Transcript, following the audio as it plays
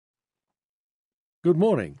Good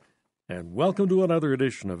morning, and welcome to another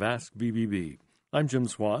edition of Ask BBB. I'm Jim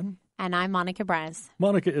Swan. And I'm Monica Braz.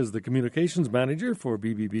 Monica is the Communications Manager for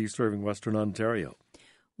BBB serving Western Ontario.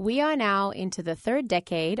 We are now into the third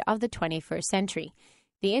decade of the 21st century.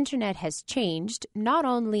 The Internet has changed not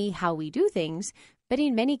only how we do things, but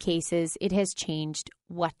in many cases, it has changed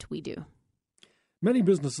what we do. Many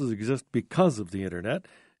businesses exist because of the Internet,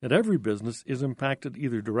 and every business is impacted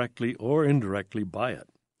either directly or indirectly by it.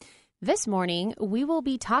 This morning, we will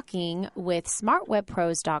be talking with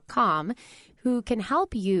smartwebpros.com, who can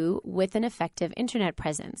help you with an effective Internet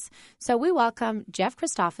presence. So we welcome Jeff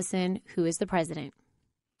Christopherson, who is the president.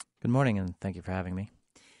 Good morning, and thank you for having me.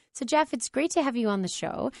 So, Jeff, it's great to have you on the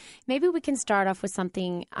show. Maybe we can start off with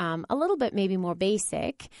something a little bit maybe more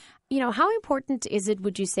basic. How important is it,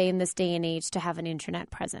 would you say, in this day and age to have an Internet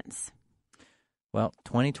presence? Well,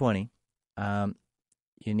 2020,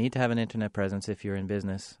 you need to have an Internet presence if you're in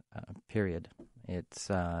business, period. It's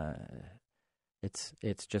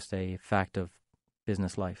just a fact of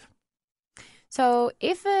business life. So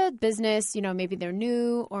if a business, maybe they're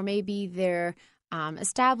new or maybe they're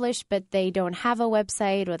established, but they don't have a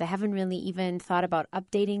website or they haven't really even thought about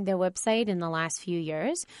updating their website in the last few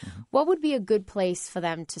years, what would be a good place for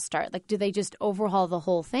them to start? Like, do they just overhaul the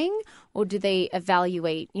whole thing or do they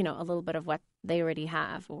evaluate, a little bit of what they already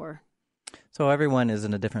have? So everyone is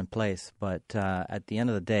in a different place, but at the end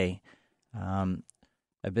of the day,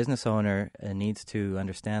 a business owner needs to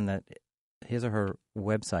understand that his or her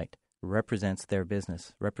website represents their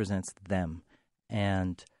business, represents them.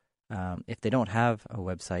 And if they don't have a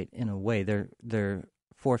website, in a way, they're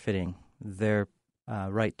forfeiting their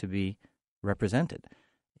right to be represented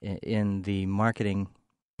in the marketing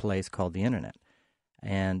place called the Internet.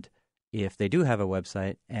 And if they do have a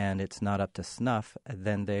website and it's not up to snuff,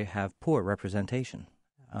 then they have poor representation.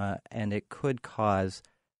 And it could cause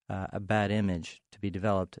a bad image to be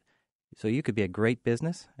developed. So you could be a great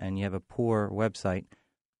business and you have a poor website.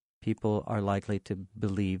 People are likely to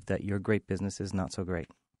believe that your great business is not so great.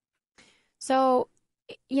 So,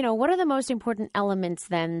 what are the most important elements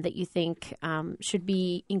then that you think should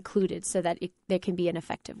be included so that there can be an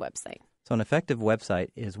effective website? So an effective website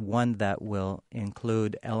is one that will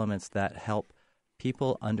include elements that help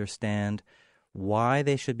people understand why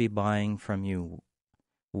they should be buying from you,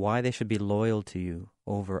 why they should be loyal to you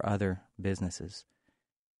over other businesses.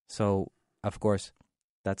 So, of course,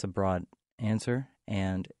 that's a broad answer,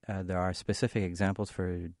 and there are specific examples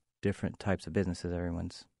for different types of businesses.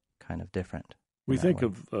 Everyone's kind of different. We think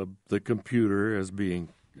of the computer as being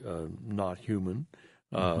not human.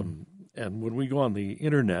 And when we go on the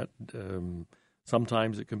Internet,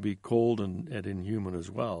 sometimes it can be cold and inhuman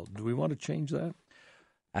as well. Do we want to change that?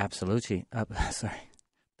 Absolutely. Sorry,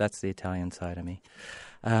 that's the Italian side of me.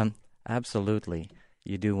 Absolutely,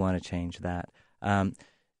 you do want to change that.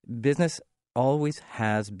 Business always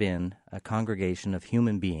has been a congregation of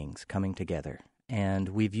human beings coming together. And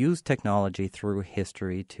we've used technology through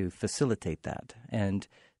history to facilitate that. And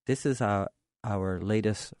this is our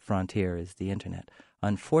latest frontier is the Internet.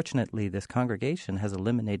 Unfortunately, this congregation has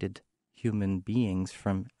eliminated human beings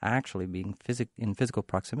from actually being in physical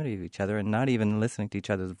proximity of each other and not even listening to each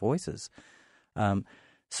other's voices.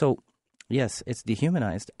 So, yes, it's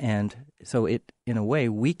dehumanized, and so it, in a way,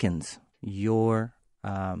 weakens your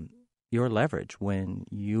leverage when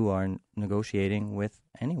you are negotiating with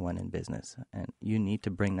anyone in business, and you need to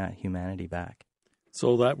bring that humanity back.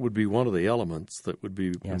 So that would be one of the elements that would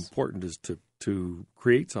be important is to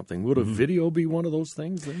create something. Would a video be one of those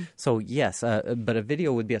things then? So yes, but a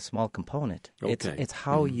video would be a small component. Okay. It's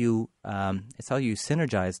how you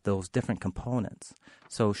synergize those different components.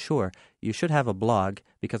 So sure, you should have a blog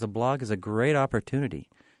because a blog is a great opportunity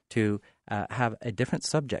to have a different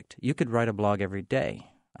subject. You could write a blog every day,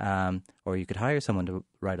 or you could hire someone to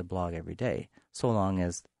write a blog every day, so long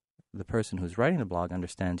as the person who's writing the blog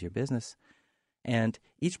understands your business. And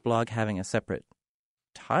each blog having a separate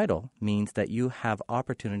title means that you have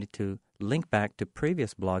opportunity to link back to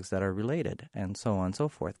previous blogs that are related and so on and so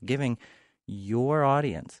forth, giving your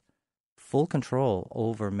audience full control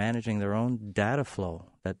over managing their own data flow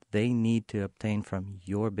that they need to obtain from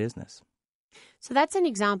your business. So that's an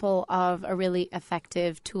example of a really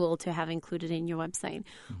effective tool to have included in your website.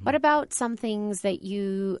 What about some things that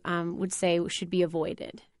you would say should be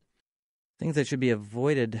avoided? Things that should be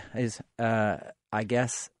avoided is, I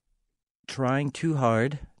guess, trying too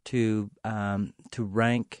hard to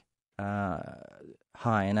rank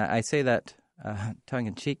high. And I say that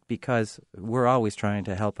tongue-in-cheek because we're always trying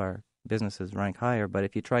to help our businesses rank higher. But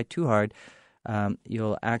if you try too hard,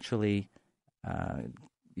 you'll actually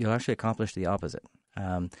accomplish the opposite.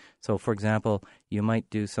 So, for example, you might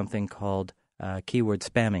do something called keyword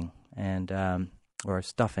spamming and or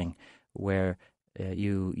stuffing, where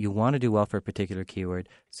you want to do well for a particular keyword,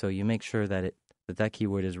 so you make sure that that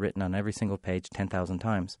keyword is written on every single page 10,000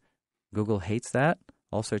 times. Google hates that.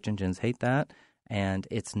 All search engines hate that, and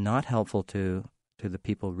it's not helpful to the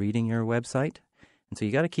people reading your website. And so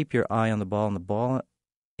you got to keep your eye on the ball, and the ball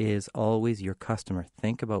is always your customer.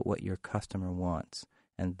 Think about what your customer wants,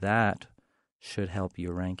 and that should help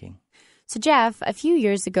your ranking. So, Jeff, a few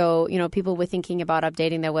years ago, people were thinking about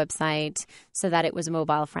updating their website so that it was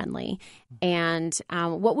mobile friendly. And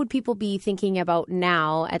what would people be thinking about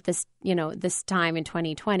now at this, this time in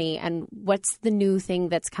 2020? And what's the new thing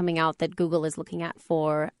that's coming out that Google is looking at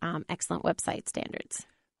for excellent website standards?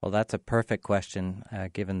 Well, that's a perfect question,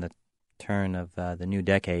 given the turn of the new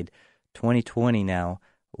decade. 2020 now,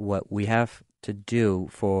 what we have to do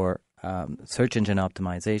for search engine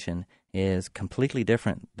optimization is completely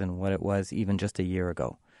different than what it was even just a year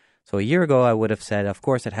ago. So a year ago, I would have said, of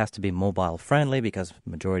course, it has to be mobile friendly because the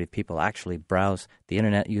majority of people actually browse the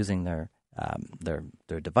internet using their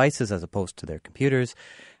devices as opposed to their computers,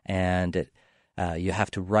 and you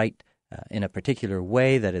have to write in a particular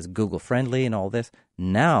way that is Google friendly and all this.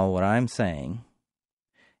 Now, what I'm saying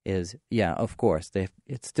is, yeah, of course,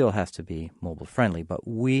 it still has to be mobile friendly, but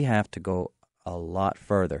we have to go a lot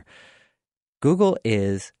further. Google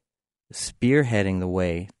is spearheading the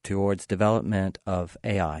way towards development of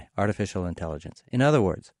AI, artificial intelligence. In other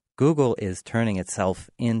words, Google is turning itself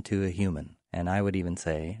into a human, and I would even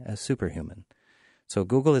say a superhuman. So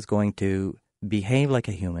Google is going to behave like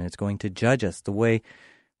a human. It's going to judge us the way,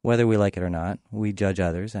 whether we like it or not, we judge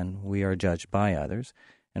others, and we are judged by others.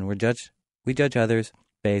 And we judge others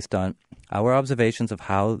based on our observations of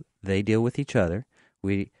how they deal with each other.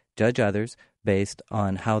 We judge others based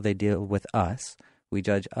on how they deal with us. We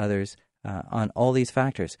judge others on all these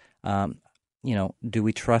factors. Do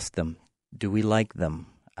we trust them? Do we like them?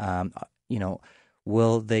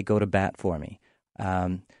 Will they go to bat for me?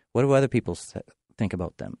 What do other people think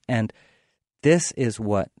about them? And this is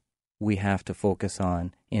what we have to focus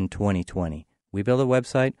on in 2020. We build a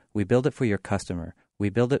website. We build it for your customer. We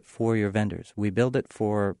build it for your vendors. We build it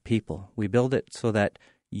for people. We build it so that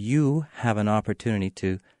you have an opportunity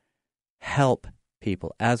to help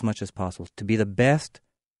people as much as possible, to be the best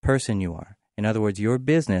person you are. In other words, your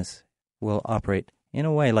business will operate in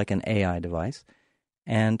a way like an AI device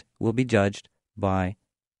and will be judged by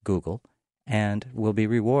Google and will be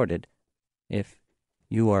rewarded if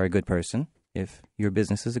you are a good person, if your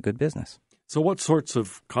business is a good business. So what sorts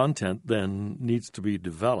of content then needs to be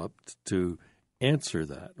developed to answer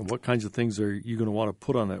that? And what kinds of things are you going to want to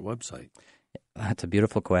put on that website? That's a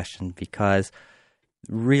beautiful question because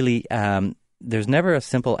really there's never a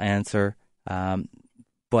simple answer,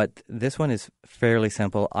 but this one is fairly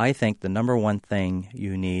simple. I think the number one thing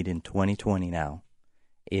you need in 2020 now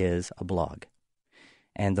is a blog.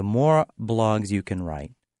 And the more blogs you can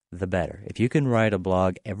write, the better. If you can write a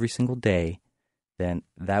blog every single day, then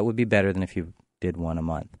that would be better than if you did one a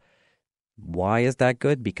month. Why is that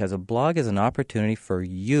good? Because a blog is an opportunity for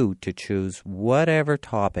you to choose whatever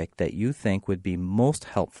topic that you think would be most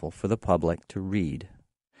helpful for the public to read.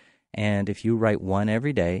 And if you write one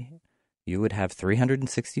every day, you would have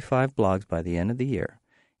 365 blogs by the end of the year.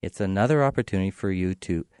 It's another opportunity for you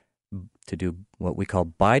to do what we call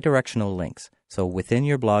bidirectional links. So within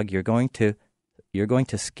your blog, you're going to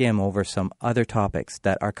skim over some other topics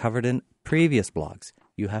that are covered in previous blogs.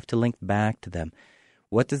 You have to link back to them.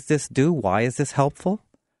 What does this do? Why is this helpful?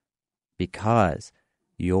 Because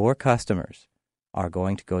your customers are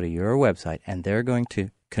going to go to your website and they're going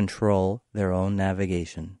to control their own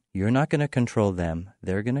navigation. You're not going to control them.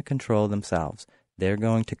 They're going to control themselves. They're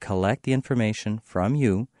going to collect the information from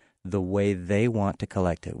you the way they want to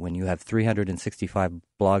collect it. When you have 365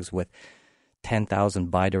 blogs with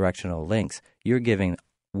 10,000 bidirectional links, you're giving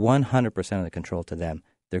 100% of the control to them.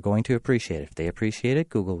 They're going to appreciate it. If they appreciate it,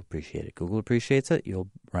 Google will appreciate it. Google appreciates it, you'll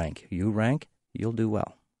rank. You rank, you'll do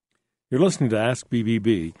well. You're listening to Ask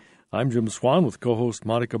BBB. I'm Jim Swan with co-host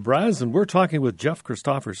Monica Braz, and we're talking with Jeff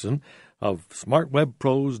Christopherson of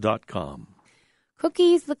SmartWebPros.com.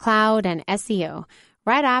 Cookies, the cloud, and SEO.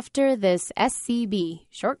 Right after this SCB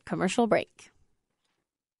short commercial break.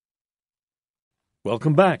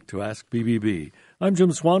 Welcome back to Ask BBB. I'm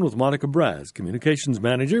Jim Swan with Monica Braz, Communications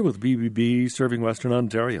Manager with BBB serving Western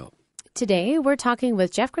Ontario. Today, we're talking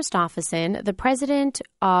with Jeff Christopherson, the president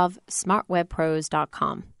of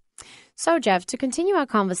SmartWebPros.com. So, Jeff, to continue our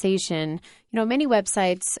conversation, many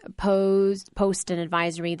websites post an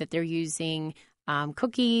advisory that they're using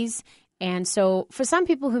cookies. And so for some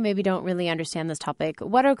people who maybe don't really understand this topic,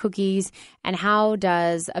 what are cookies and how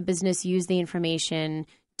does a business use the information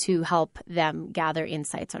to help them gather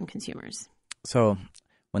insights on consumers? So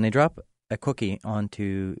when they drop a cookie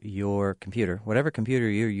onto your computer, whatever computer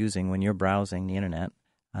you're using when you're browsing the internet,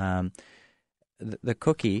 the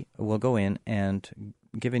cookie will go in and,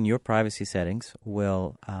 given your privacy settings,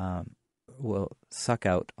 will suck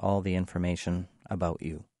out all the information about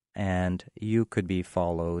you, and you could be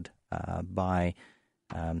followed by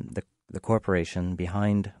the corporation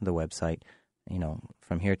behind the website,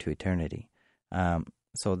 from here to eternity.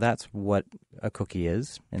 So that's what a cookie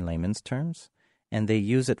is in layman's terms. And they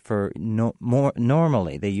use it for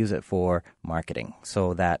normally they use it for marketing,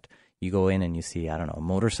 so that you go in and you see, a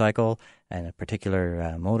motorcycle, and a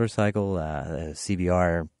particular motorcycle,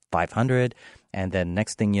 CBR 500, and then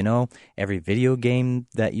next thing you know, every video game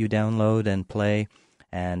that you download and play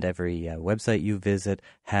and every website you visit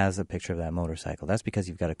has a picture of that motorcycle. That's because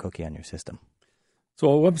you've got a cookie on your system. So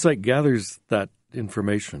a website gathers that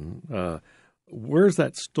information. Where's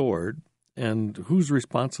that stored, and who's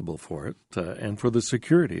responsible for it, and for the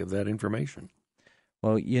security of that information?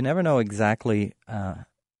 Well, you never know exactly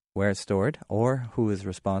where it's stored or who is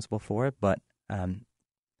responsible for it, but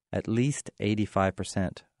at least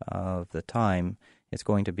 85% of the time it's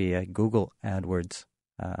going to be a Google AdWords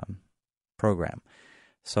program.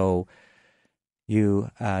 So you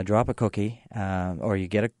drop a cookie, or you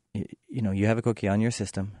get you have a cookie on your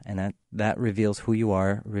system, and that reveals who you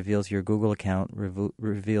are, reveals your Google account,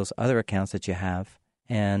 reveals other accounts that you have,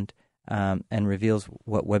 and reveals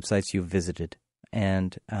what websites you've visited,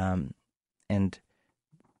 and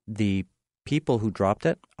the people who dropped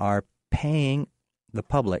it are paying the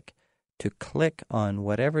public to click on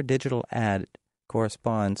whatever digital ad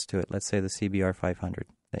corresponds to it. Let's say the CBR 500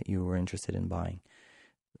 that you were interested in buying.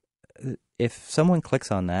 If someone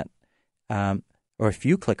clicks on that, or if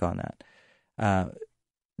you click on that,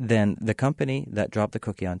 then the company that dropped the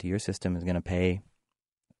cookie onto your system is going to pay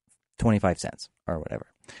 25 cents or whatever.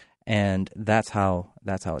 And that's how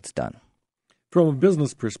it's done. From a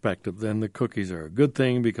business perspective, then, the cookies are a good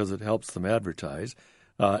thing because it helps them advertise.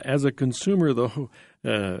 As a consumer, though,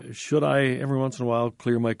 should I every once in a while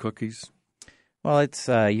clear my cookies? Well, it's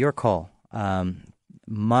your call.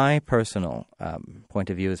 My personal point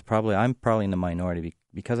of view is I'm probably in the minority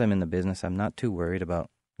because I'm in the business. I'm not too worried about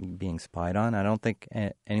being spied on. I don't think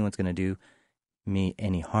anyone's going to do me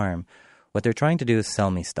any harm. What they're trying to do is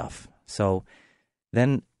sell me stuff. So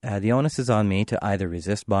then the onus is on me to either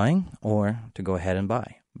resist buying or to go ahead and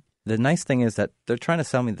buy. The nice thing is that they're trying to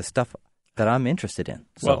sell me the stuff that I'm interested in.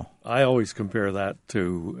 So. Well, I always compare that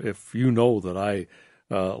to if you know that I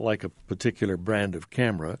like a particular brand of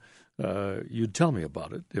camera, you'd tell me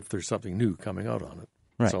about it if there's something new coming out on it.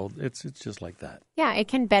 Right. So it's just like that. Yeah, it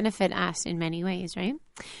can benefit us in many ways, right?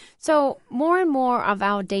 So more and more of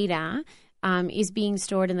our data is being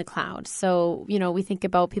stored in the cloud. So, we think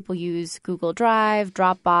about people use Google Drive,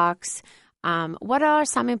 Dropbox. What are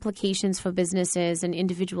some implications for businesses and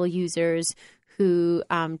individual users who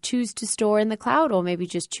choose to store in the cloud, or maybe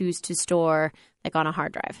just choose to store like on a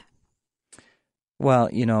hard drive? Well,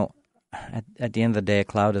 at the end of the day, a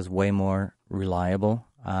cloud is way more reliable.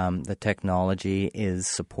 The technology is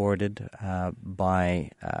supported by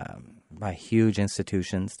huge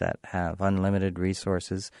institutions that have unlimited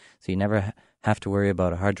resources, so you never have to worry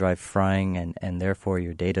about a hard drive frying and therefore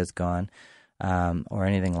your data's gone or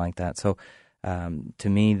anything like that. So to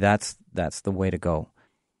me, that's the way to go.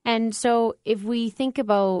 And so if we think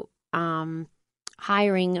about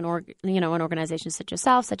hiring an organization such as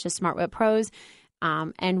yourself, such as Smart Web Pros,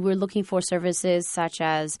 and we're looking for services such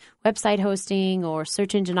as website hosting or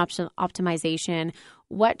search engine optimization,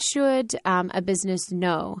 what should a business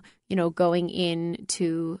know, going in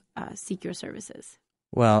to seek your services?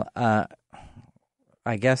 Well,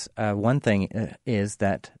 I guess one thing is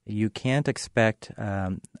that you can't expect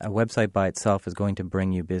a website by itself is going to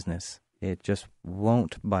bring you business. It just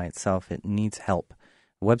won't by itself. It needs help.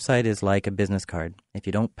 A website is like a business card. If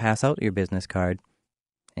you don't pass out your business card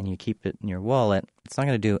and you keep it in your wallet, it's not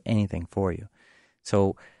going to do anything for you.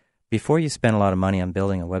 So before you spend a lot of money on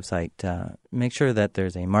building a website, make sure that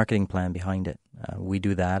there's a marketing plan behind it. We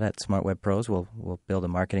do that at Smart Web Pros. We'll build a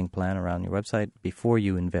marketing plan around your website before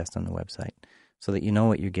you invest on the website so that you know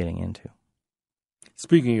what you're getting into.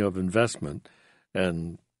 Speaking of investment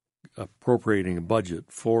and appropriating a budget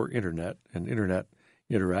for internet and internet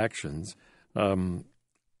interactions,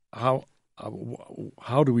 how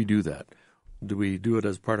do we do that? Do we do it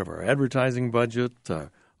as part of our advertising budget,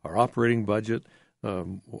 our operating budget?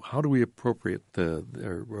 How do we appropriate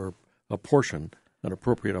or apportion an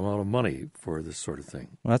appropriate amount of money for this sort of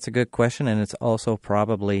thing? Well, that's a good question, and it's also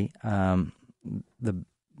probably the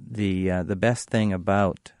best thing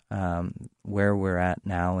about where we're at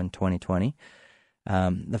now in 2020.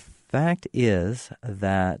 The fact is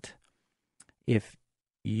that if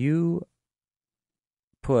you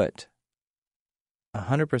put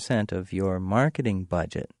 100% of your marketing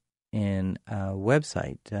budget in a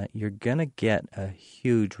website, you're going to get a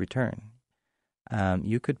huge return.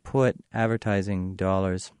 You could put advertising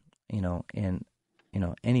dollars, in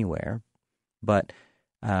anywhere, but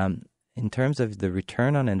in terms of the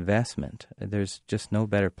return on investment, there's just no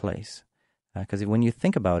better place. Because when you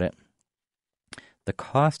think about it, the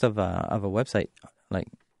cost of a website, like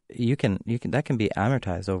you can that can be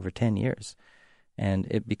amortized over 10 years, and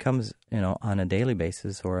it becomes on a daily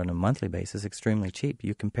basis or on a monthly basis extremely cheap.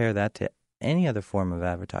 You compare that to any other form of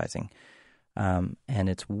advertising, and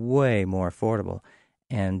it's way more affordable.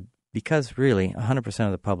 And because really 100%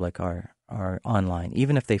 of the public are online,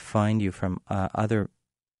 even if they find you from other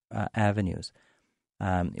avenues,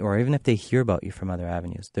 or even if they hear about you from other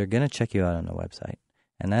avenues, they're going to check you out on the website,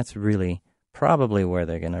 and that's really probably where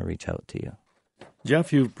they're going to reach out to you.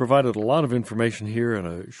 Jeff, you've provided a lot of information here in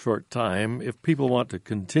a short time. If people want to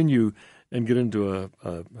continue and get into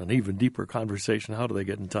an even deeper conversation, how do they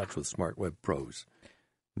get in touch with Smart Web Pros?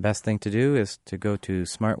 The best thing to do is to go to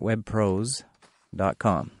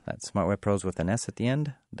smartwebpros.com. That's smartwebpros with an S at the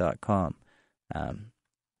end, .com.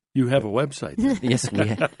 You have a website. Yes,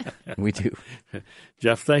 we do.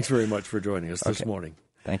 Jeff, thanks very much for joining us this morning.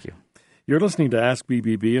 Thank you. You're listening to Ask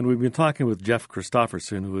BBB, and we've been talking with Jeff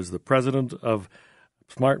Christopherson, who is the president of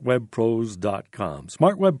SmartWebPros.com.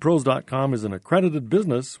 SmartWebPros.com is an accredited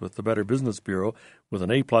business with the Better Business Bureau with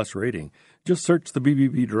an A+ rating. Just search the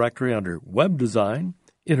BBB directory under Web Design,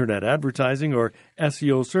 Internet Advertising, or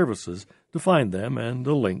SEO Services to find them and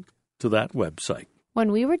a link to that website.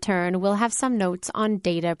 When we return, we'll have some notes on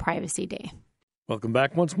Data Privacy Day. Welcome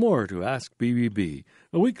back once more to Ask BBB,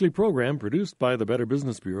 a weekly program produced by the Better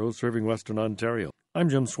Business Bureau serving Western Ontario. I'm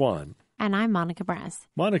Jim Swan. And I'm Monica Brass.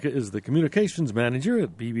 Monica is the Communications Manager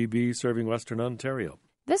at BBB serving Western Ontario.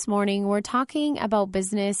 This morning, we're talking about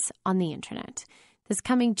business on the Internet. This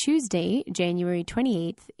coming Tuesday, January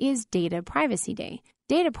 28th, is Data Privacy Day.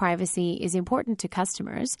 Data privacy is important to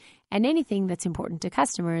customers, and anything that's important to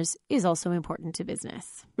customers is also important to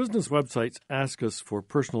business. Business websites ask us for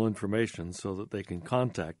personal information so that they can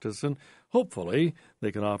contact us, and hopefully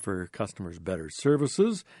they can offer customers better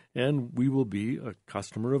services, and we will be a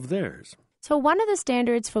customer of theirs. So one of the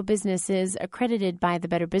standards for businesses accredited by the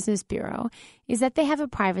Better Business Bureau is that they have a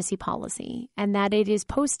privacy policy and that it is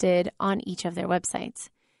posted on each of their websites.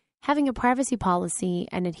 Having a privacy policy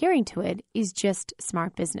and adhering to it is just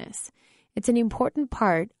smart business. It's an important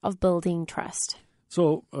part of building trust.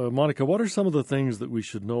 So, Monica, what are some of the things that we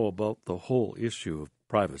should know about the whole issue of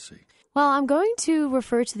privacy? Well, I'm going to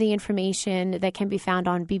refer to the information that can be found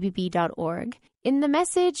on bbb.org. In the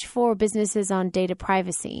message for businesses on data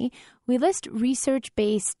privacy, we list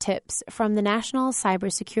research-based tips from the National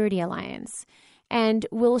Cybersecurity Alliance, and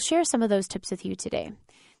we'll share some of those tips with you today.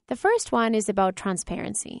 The first one is about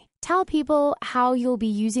transparency. Tell people how you'll be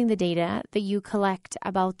using the data that you collect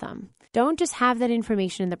about them. Don't just have that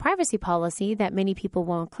information in the privacy policy that many people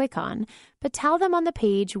won't click on, but tell them on the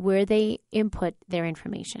page where they input their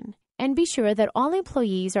information. And be sure that all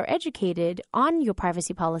employees are educated on your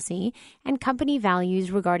privacy policy and company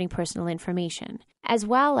values regarding personal information, as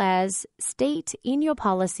well as state in your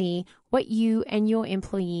policy what you and your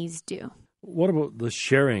employees do. What about the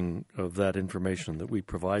sharing of that information that we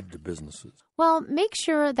provide to businesses? Well, make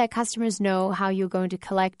sure that customers know how you're going to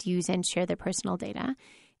collect, use, and share their personal data.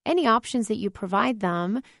 Any options that you provide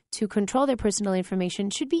them to control their personal information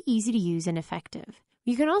should be easy to use and effective.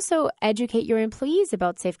 You can also educate your employees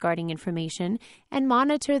about safeguarding information and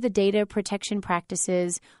monitor the data protection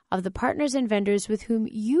practices of the partners and vendors with whom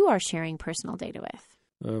you are sharing personal data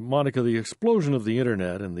with. Monica, the explosion of the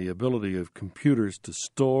Internet and the ability of computers to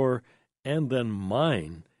store and then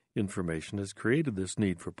mine information has created this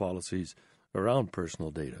need for policies around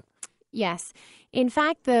personal data. Yes. In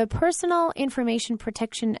fact, the Personal Information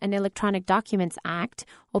Protection and Electronic Documents Act,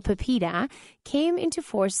 or PIPEDA, came into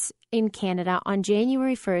force in Canada on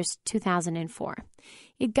January 1st, 2004.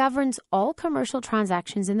 It governs all commercial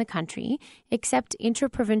transactions in the country except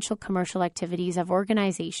interprovincial commercial activities of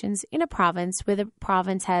organizations in a province where the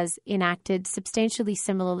province has enacted substantially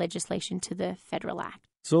similar legislation to the federal act.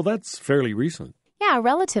 So that's fairly recent. Yeah,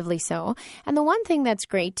 relatively so. And the one thing that's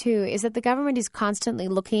great, too, is that the government is constantly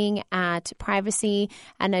looking at privacy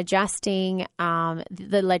and adjusting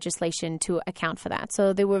the legislation to account for that.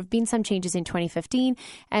 So there have been some changes in 2015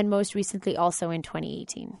 and most recently also in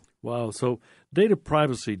 2018. Wow. So Data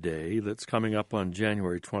Privacy Day that's coming up on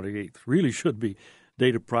January 28th really should be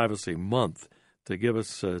Data Privacy Month. to give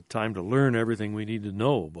us time to learn everything we need to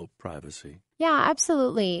know about privacy. Yeah,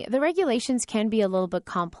 absolutely. The regulations can be a little bit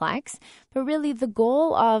complex, but really the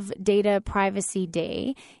goal of Data Privacy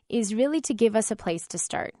Day is really to give us a place to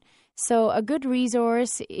start. So a good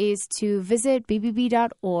resource is to visit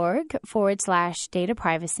bbb.org/data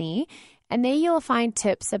privacy, and there you'll find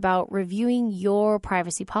tips about reviewing your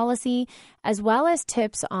privacy policy, as well as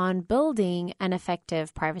tips on building an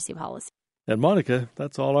effective privacy policy. And Monica,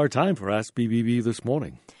 that's all our time for Ask BBB this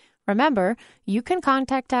morning. Remember, you can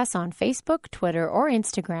contact us on Facebook, Twitter, or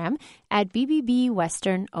Instagram at BBB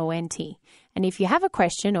Western ONT. And if you have a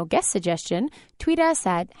question or guest suggestion, tweet us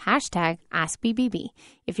at #AskBBB.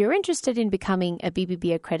 If you're interested in becoming a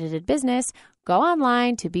BBB accredited business, go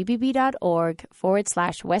online to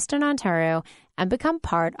bbb.org/Western Ontario and become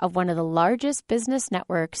part of one of the largest business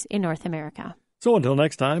networks in North America. So until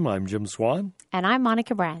next time, I'm Jim Swan. And I'm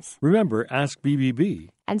Monica Braz. Remember, Ask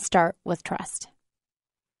BBB. And start with trust.